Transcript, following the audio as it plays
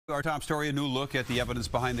Our top story, a new look at the evidence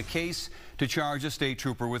behind the case to charge a state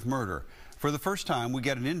trooper with murder. For the first time, we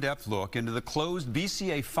get an in-depth look into the closed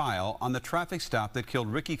BCA file on the traffic stop that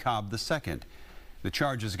killed Ricky Cobb II. The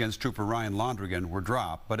charges against Trooper Ryan Londregan were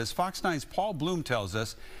dropped, but as Fox 9's Paul Bloom tells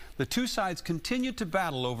us, the two sides continued to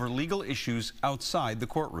battle over legal issues outside the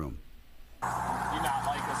courtroom. Do you not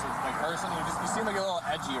like us as a person? You seem like a little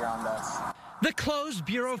edgy around us. The closed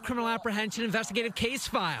Bureau of Criminal Apprehension investigative case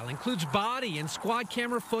file includes body and squad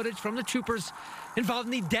camera footage from the troopers involved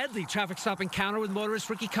in the deadly traffic stop encounter with motorist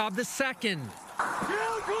Ricky Cobb II. Get out of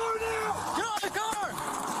the car now! Get out of the car!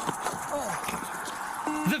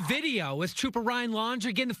 Oh. The video was Trooper Ryan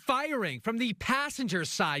Londregan firing from the passenger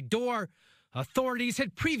side door authorities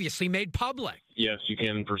had previously made public. Yes, you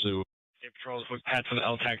can pursue. State patrols with Pat to the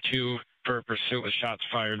LTAC 2 for pursuit with shots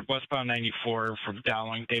fired. Westbound 94 from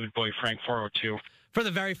Dowling, David Boy, Frank 402. For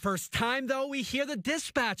the very first time, though, we hear the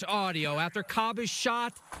dispatch audio after Cobb is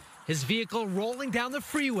shot, his vehicle rolling down the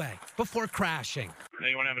freeway before crashing.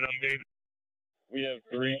 Anyone have an update? We have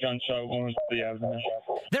 3 gunshot wounds to the abdomen.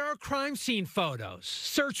 There are crime scene photos,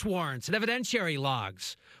 search warrants, and evidentiary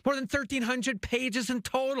logs. More than 1,300 pages in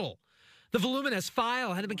total. The voluminous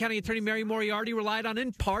file Hennepin County Attorney Mary Moriarty relied on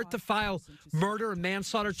in part to file murder and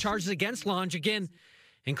manslaughter charges against Londregan.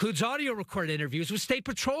 Includes audio recorded interviews with state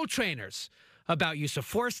patrol trainers about use of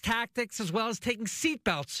force tactics as well as taking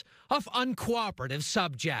seatbelts off uncooperative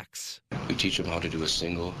subjects. We teach them how to do a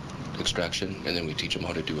single extraction, and then we teach them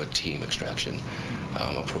how to do a team extraction,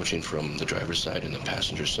 approaching from the driver's side and the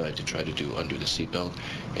passenger side to try to undo the seatbelt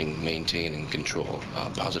and maintain and control,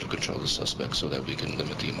 positive control of the suspect so that we can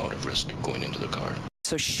limit the amount of risk going into the car.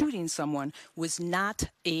 So shooting someone was not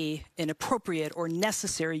an appropriate or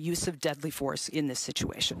necessary use of deadly force in this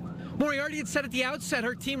situation. Moriarty had said at the outset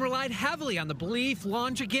her team relied heavily on the belief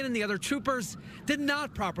Londregan and the other troopers did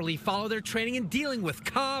not properly follow their training in dealing with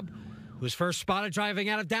Cobb, who was first spotted driving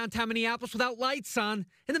out of downtown Minneapolis without lights on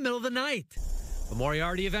in the middle of the night. But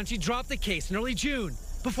Moriarty eventually dropped the case in early June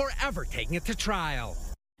before ever taking it to trial.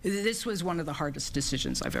 This was one of the hardest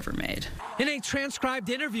decisions I've ever made. In a transcribed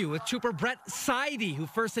interview with Trooper Brett Seide, who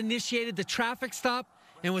first initiated the traffic stop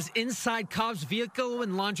and was inside Cobb's vehicle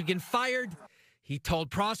when Londregan fired, he told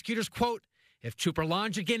prosecutors, quote, if Trooper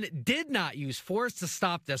Londregan did not use force to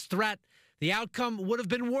stop this threat, the outcome would have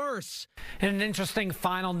been worse. And an interesting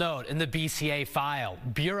final note in the BCA file.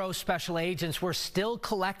 Bureau special agents were still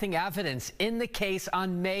collecting evidence in the case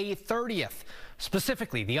on May 30th,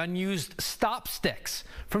 specifically the unused stop sticks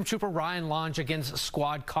from Trooper Ryan Londregan's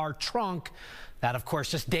squad car trunk. That, of course,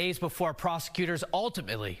 just days before prosecutors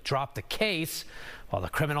ultimately dropped the case. While the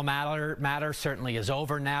criminal matter certainly is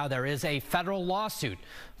over now, there is a federal lawsuit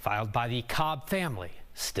filed by the Cobb family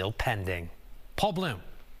still pending. Paul Bloom,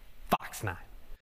 Fox 9.